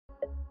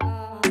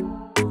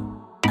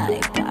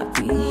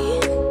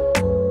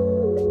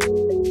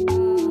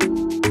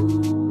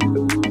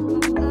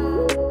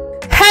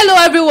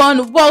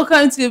everyone,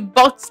 welcome to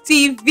Box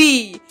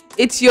TV.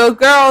 It's your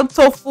girl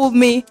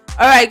Tofumi.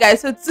 Alright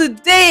guys, so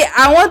today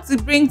I want to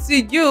bring to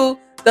you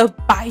the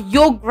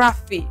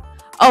biography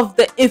of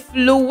the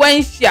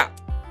influential,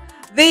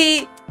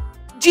 the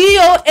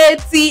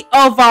GOAT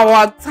of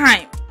our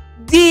time,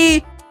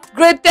 the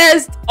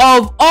greatest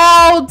of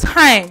all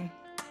time.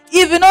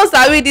 If you know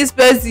Sabi this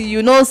person,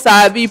 you know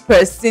Sabi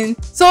person.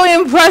 So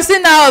in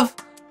person of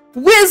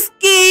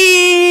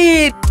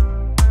Wizkid.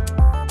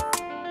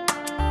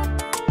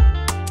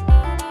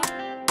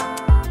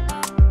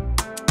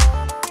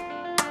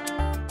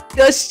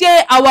 Just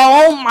share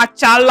our own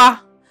machala,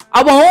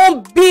 our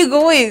own big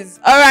ways.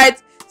 All right,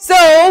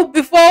 so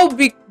before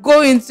we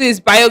go into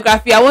his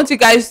biography, I want you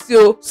guys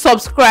to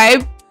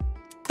subscribe,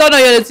 turn on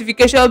your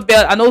notification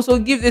bell, and also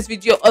give this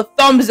video a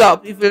thumbs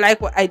up if you like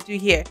what I do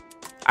here.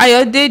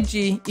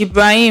 Ayodeji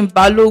Ibrahim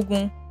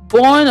Balogun,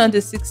 born on the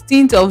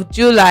 16th of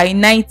July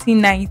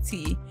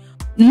 1990,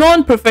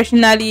 known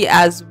professionally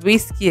as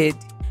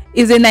Wizkid,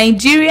 is a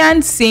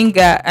Nigerian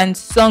singer and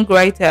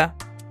songwriter,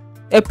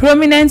 a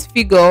prominent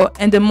figure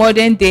in the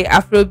modern-day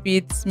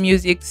Afrobeat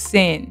music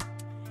scene.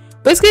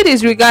 Wizkid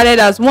is regarded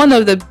as one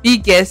of the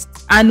biggest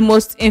and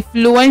most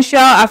influential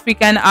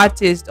African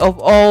artists of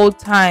all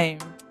time.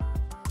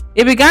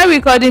 He began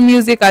recording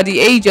music at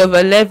the age of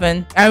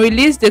 11 and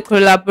released a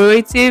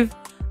collaborative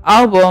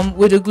album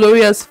with the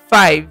Glorious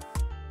Five,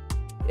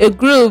 a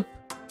group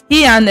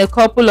he and a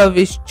couple of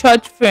his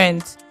church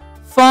friends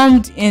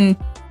formed in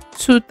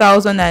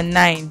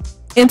 2009.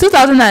 In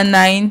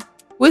 2009,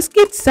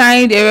 Wizkid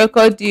signed a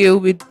record deal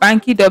with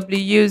Banky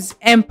W's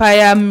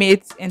Empire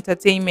Mates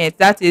Entertainment,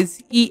 that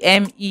is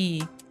EME.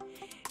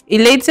 He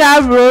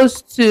later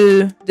rose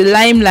to the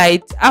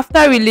limelight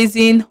after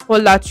releasing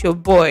Hold Out Your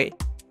Boy,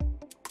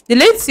 the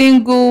lead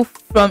single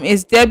from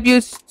his debut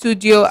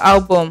studio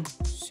album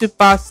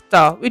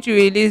Superstar, which he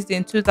released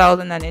in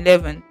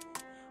 2011,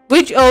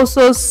 which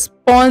also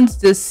spawned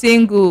the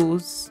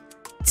singles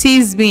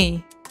Tease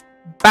Me,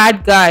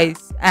 Bad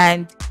Guys,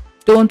 and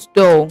Don't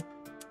Dull.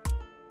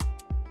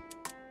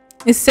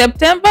 In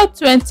September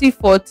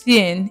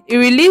 2014, he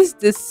released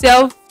the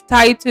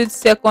self-titled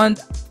second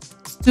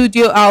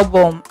studio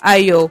album,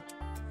 Ayo.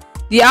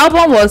 The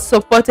album was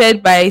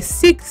supported by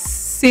 6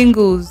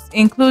 singles,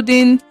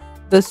 including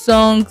the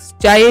songs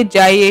Jaye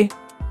Jaye.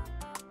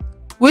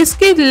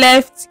 Wizkid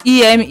left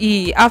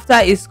EME after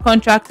his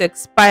contract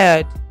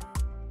expired.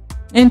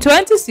 In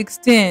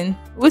 2016,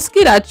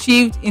 Wizkid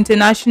achieved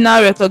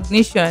international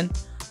recognition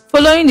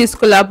following his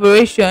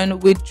collaboration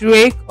with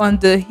Drake on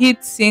the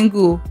hit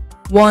single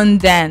One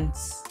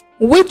Dance,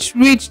 which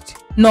reached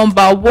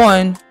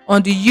 #1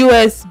 on the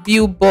US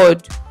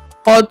Billboard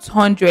Hot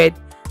 100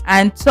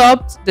 and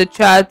topped the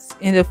charts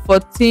in the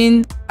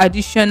 14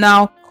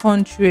 additional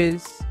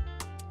countries.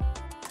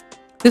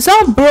 The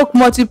song broke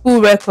multiple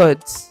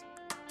records,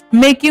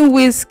 making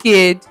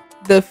Wizkid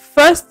the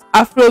first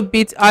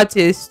Afrobeat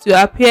artist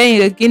to appear in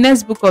the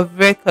Guinness Book of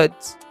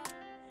Records.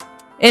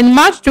 In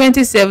March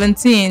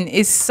 2017,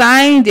 he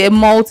signed a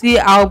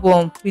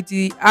multi-album with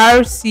the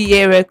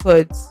RCA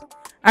Records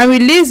and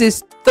released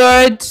his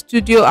third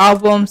studio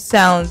album,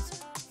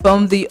 Sounds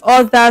from the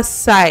Other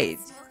Side,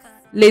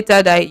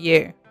 later that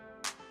year.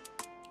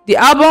 The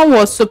album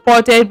was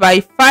supported by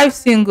 5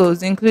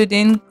 singles,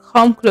 including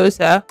Come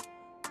Closer,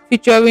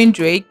 featuring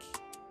Drake.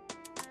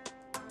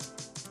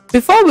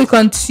 Before we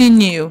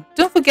continue,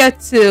 don't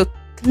forget to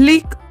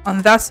click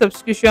on that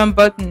subscription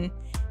button,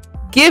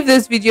 give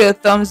this video a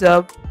thumbs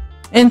up.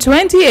 In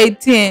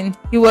 2018,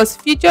 he was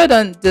featured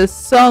on the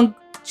song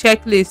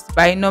Checklist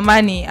by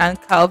Normani and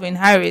Calvin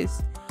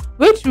Harris,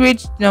 which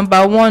reached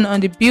 #1 on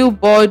the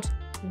Billboard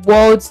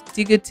World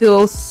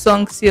Digital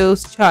Song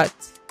Sales chart.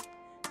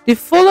 The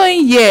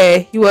following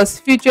year, he was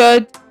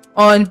featured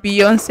on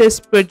Beyonce's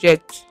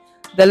project,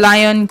 The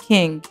Lion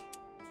King.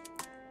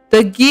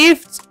 The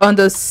Gift on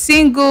the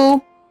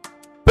single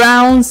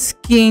Brown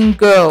Skin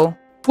Girl,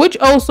 which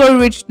also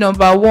reached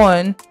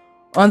 #1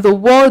 on the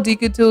World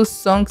Digital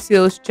Song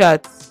Sales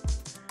charts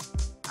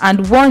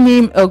and won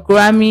him a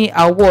Grammy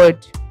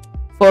Award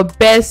for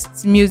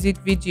Best Music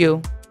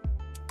Video.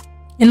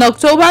 In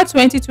October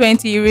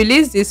 2020, he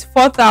released his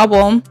 4th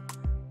album,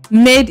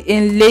 Made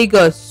in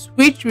Lagos,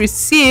 which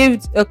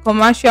received a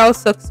commercial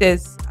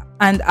success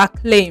and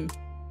acclaim,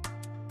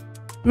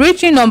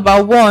 reaching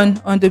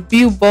 #1 on the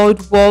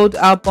Billboard World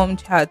Album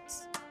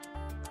charts.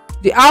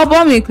 The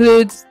album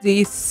includes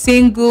the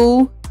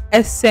single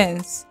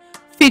Essence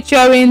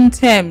featuring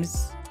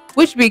Thames,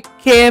 which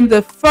became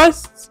the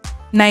first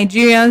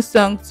Nigerian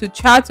song to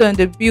chart on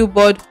the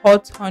Billboard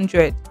Hot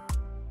 100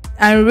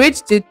 and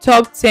reached the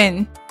top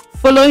 10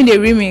 following a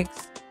remix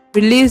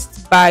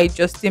released by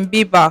Justin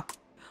Bieber.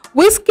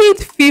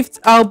 Wizkid's 5th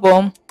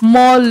album,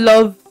 More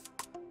Love,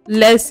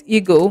 Less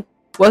Ego,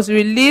 was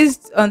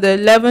released on the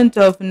 11th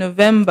of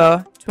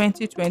November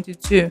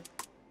 2022.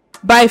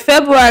 By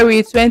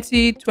February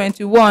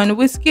 2021,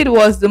 Wizkid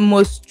was the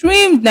most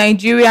streamed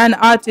Nigerian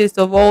artist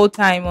of all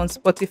time on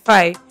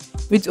Spotify,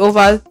 with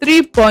over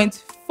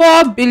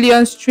 3.4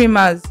 billion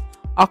streamers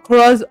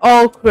across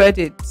all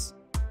credits.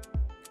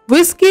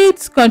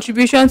 Wizkid's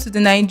contributions to the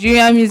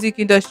Nigerian music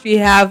industry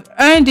have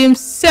earned him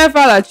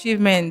several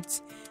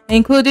achievements,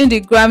 including the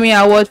Grammy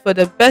Award for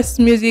the Best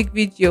Music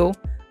Video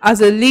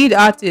as a lead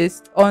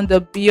artist on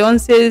the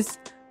Beyoncé's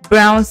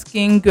Brown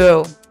Skin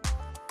Girl,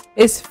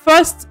 his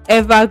first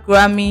ever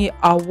Grammy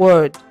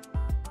Award.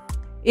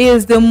 He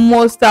is the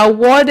most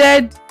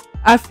awarded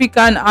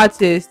African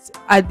artist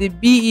at the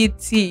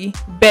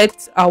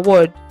BET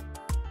Award,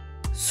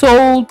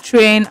 Soul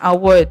Train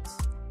Awards,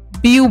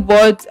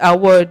 Billboard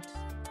Awards,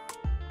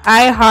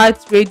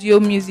 iHeart Radio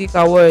Music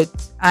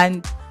Awards,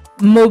 and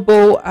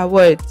Mobile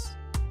Awards.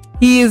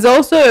 He is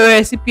also a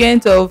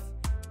recipient of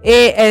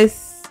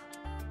ASCAP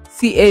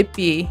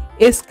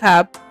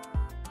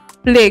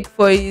plaque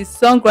for his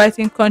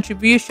songwriting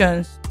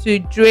contributions to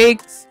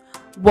Drake's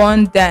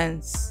One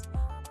Dance,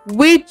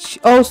 which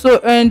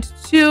also earned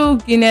 2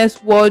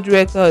 Guinness World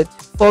Records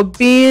for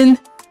being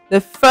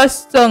the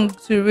first song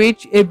to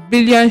reach 1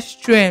 billion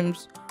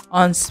streams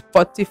on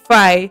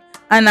Spotify,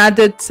 and at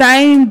the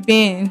time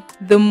being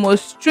the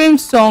most streamed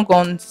song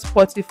on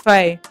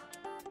Spotify.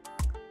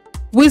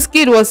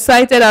 Wizkid was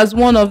cited as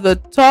one of the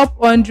top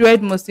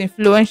 100 most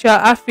influential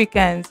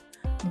Africans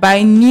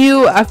by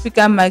New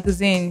African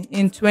magazine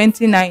in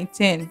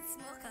 2019.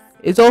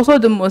 He's also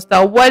the most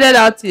awarded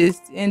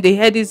artist in the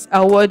Headies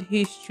Award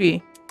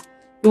history.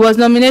 He was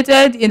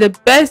nominated in the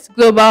Best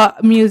Global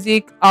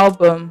Music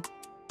Album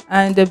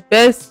and the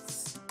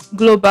Best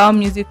Global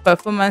Music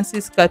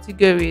Performances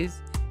categories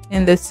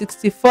in the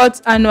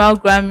 64th Annual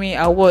Grammy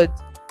Awards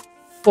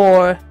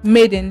for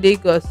Made in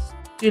Lagos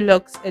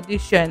Deluxe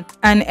Edition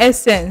and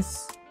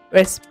Essence,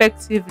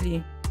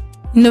 respectively.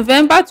 In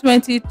November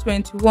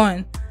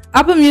 2021,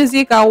 Apple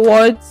Music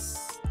Awards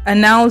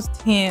announced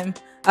him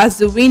as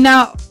the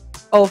winner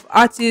of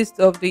Artist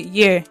of the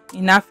Year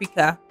in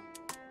Africa,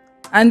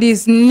 and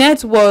his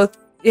net worth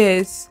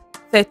is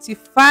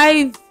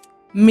 $35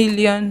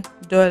 million.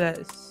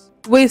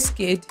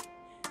 Wizkid,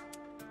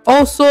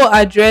 also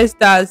addressed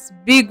as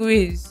Big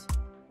Wiz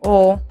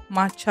or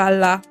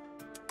Machala.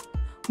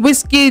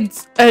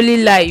 Wizkid's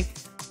early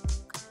life.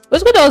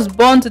 Wizkid was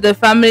born to the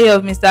family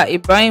of Mr.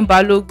 Ibrahim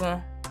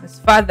Balogun, his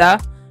father,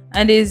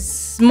 and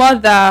his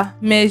mother,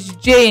 Ms.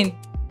 Jane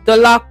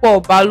Dolapo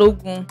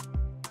Balogun,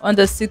 on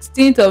the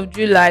 16th of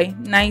July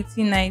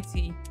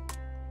 1990. He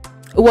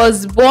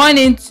was born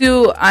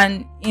into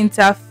an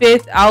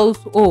interfaith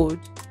household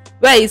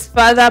where his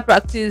father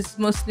practiced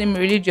Muslim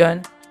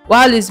religion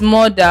while his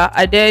mother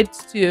adhered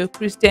to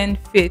Christian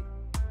faith.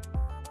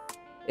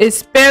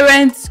 His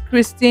parents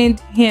christened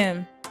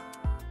him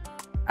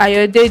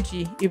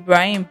Ayodeji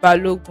Ibrahim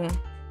Balogun.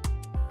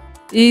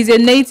 He is a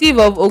native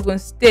of Ogun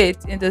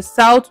State in the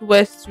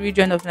southwest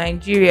region of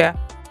Nigeria.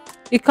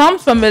 He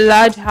comes from a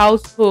large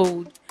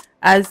household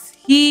as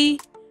he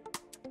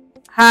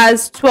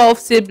has 12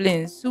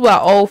 siblings who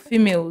are all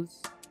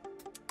females.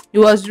 He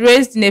was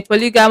raised in a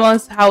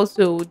polygamous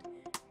household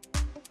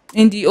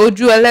in the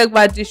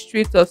Oju-Elegba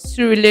district of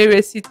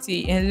Surulere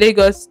City in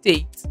Lagos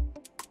State.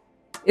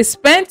 He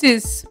spent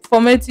his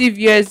formative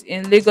years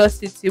in Lagos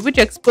City, which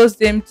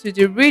exposed him to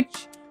the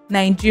rich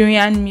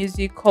Nigerian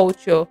music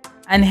culture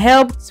and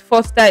helped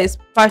foster his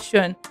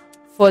passion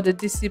for the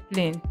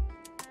discipline.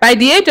 By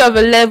the age of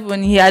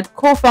 11, he had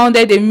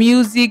co-founded a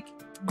music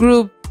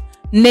group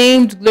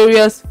named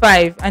Glorious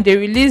Five, and they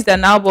released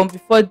an album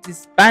before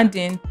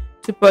disbanding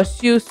to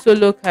pursue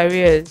solo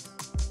careers.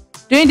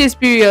 During this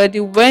period, he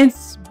went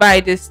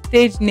by the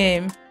stage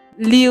name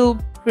Lil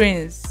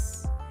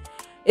Prince.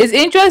 His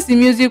interest in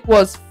music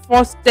was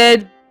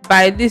fostered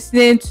by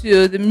listening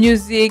to the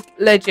music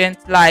legends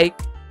like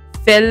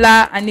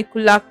Fela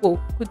Anikulapo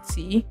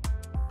Kuti,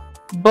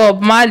 Bob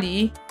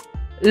Marley,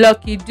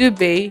 Lucky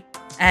Dube,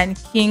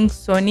 and King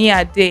Sunny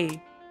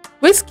Ade.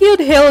 Wizkid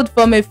hailed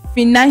from a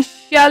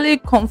financially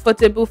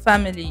comfortable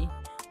family,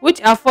 which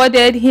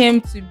afforded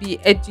him to be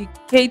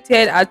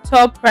educated at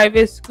top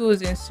private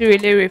schools in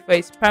Surulere for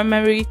his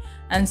primary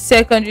and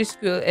secondary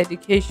school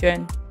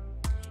education.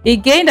 He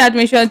gained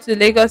admission to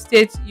Lagos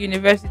State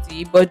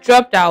University but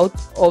dropped out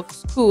of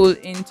school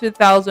in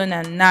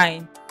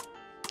 2009.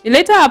 He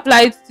later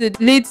applied to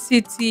Lead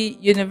City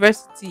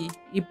University,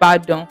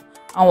 Ibadan,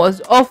 and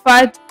was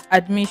offered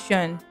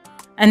admission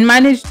and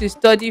managed to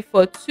study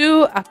for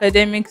 2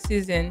 academic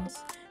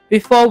seasons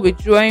before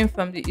withdrawing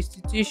from the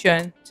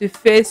institution to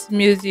face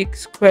music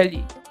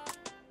squarely.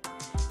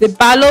 The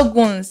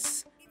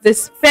Baloguns, they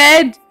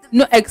spared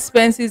no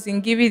expenses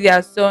in giving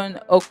their son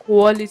a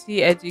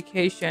quality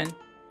education.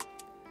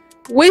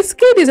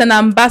 Wizkid is an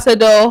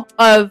ambassador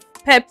of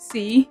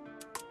Pepsi,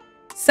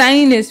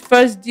 signing his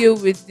first deal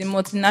with the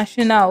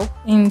multinational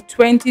in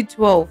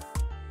 2012.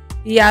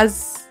 He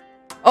has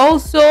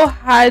also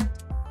had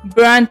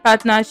brand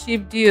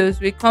partnership deals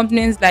with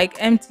companies like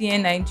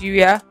MTN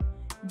Nigeria,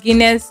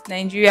 Guinness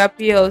Nigeria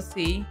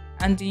PLC,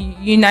 and the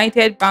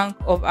United Bank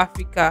of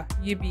Africa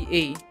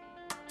 (UBA).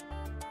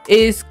 It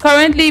is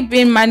currently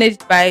being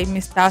managed by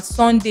Mr.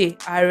 Sunday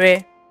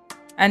Are,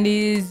 and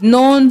is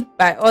known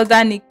by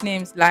other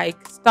nicknames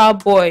like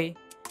Starboy,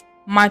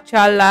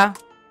 Machala,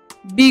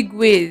 Big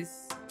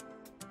Wiz,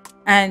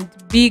 and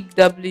Big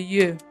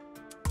W.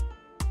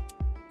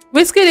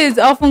 Wizkid is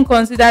often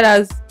considered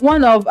as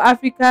one of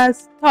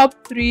Africa's top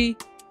 3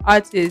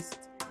 artists,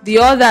 the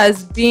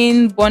others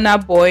being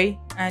Burna Boy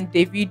and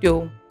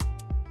Davido.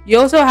 He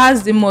also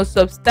has the most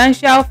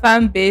substantial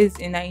fan base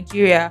in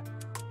Nigeria,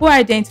 who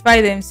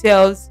identify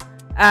themselves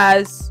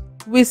as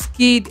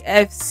Wizkid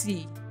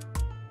FC.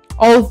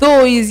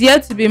 Although he is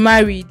yet to be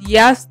married, he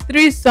has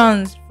 3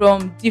 sons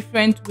from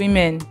different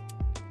women.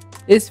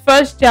 His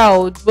first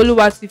child,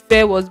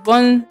 Boluwatife, was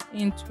born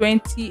in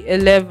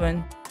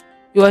 2011.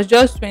 He was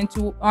just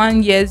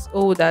 21 years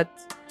old at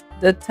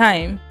the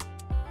time.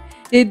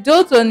 He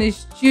dotes on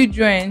his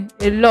children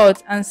a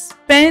lot and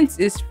spends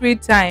his free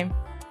time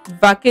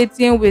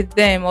vacating with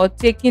them or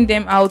taking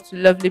them out to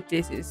lovely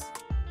places.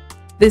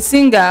 The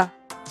singer,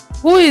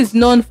 who is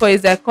known for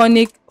his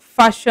iconic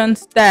fashion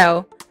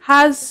style,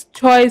 has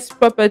choice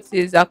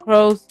properties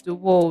across the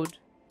world.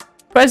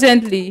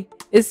 Presently,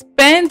 he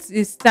spends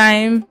his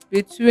time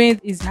between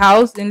his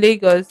house in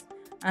Lagos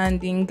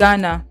and in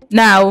Ghana.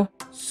 Now,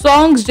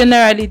 songs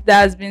generally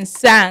that has been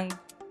sang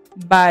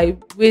by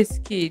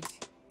Wizkid.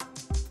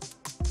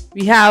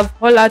 We have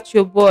Holla at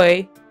Your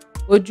Boy,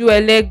 Oju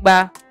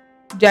Elegba,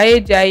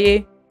 Jaye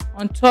Jaye,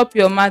 On Top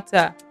Your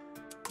Matter,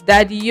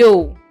 Daddy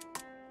Yo,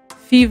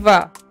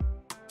 Fever,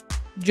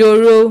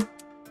 Joro,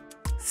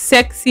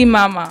 Sexy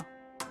Mama,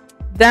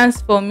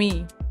 Dance For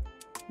Me,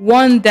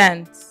 One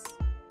Dance,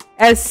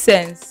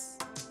 Essence,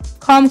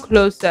 Come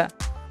Closer,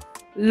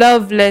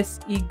 Loveless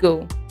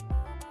Ego.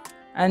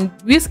 And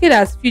Wizkid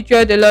has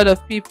featured a lot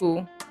of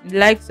people, the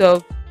likes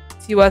of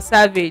Tiwa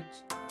Savage,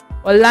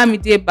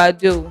 Olamide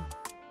Bado,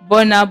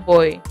 Burna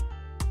Boy,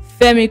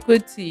 Femi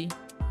Kuti,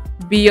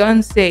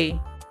 Beyonce,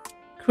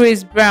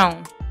 Chris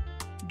Brown,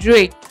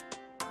 Drake,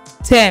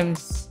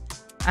 Tems,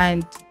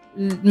 and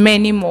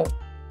many more.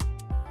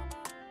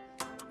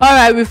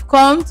 Alright, we've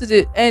come to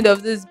the end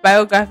of this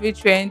biography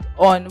trend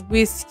on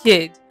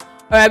Wizkid.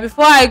 Alright,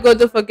 before I go,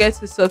 don't forget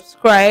to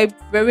subscribe,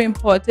 very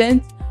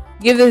important.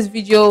 Give this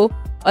video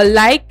a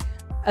like,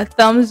 a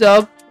thumbs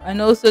up, and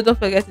also don't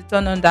forget to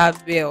turn on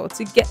that bell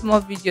to get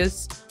more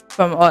videos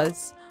from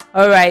us.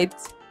 Alright,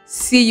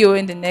 see you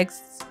in the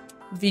next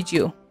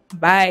video.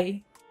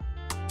 Bye.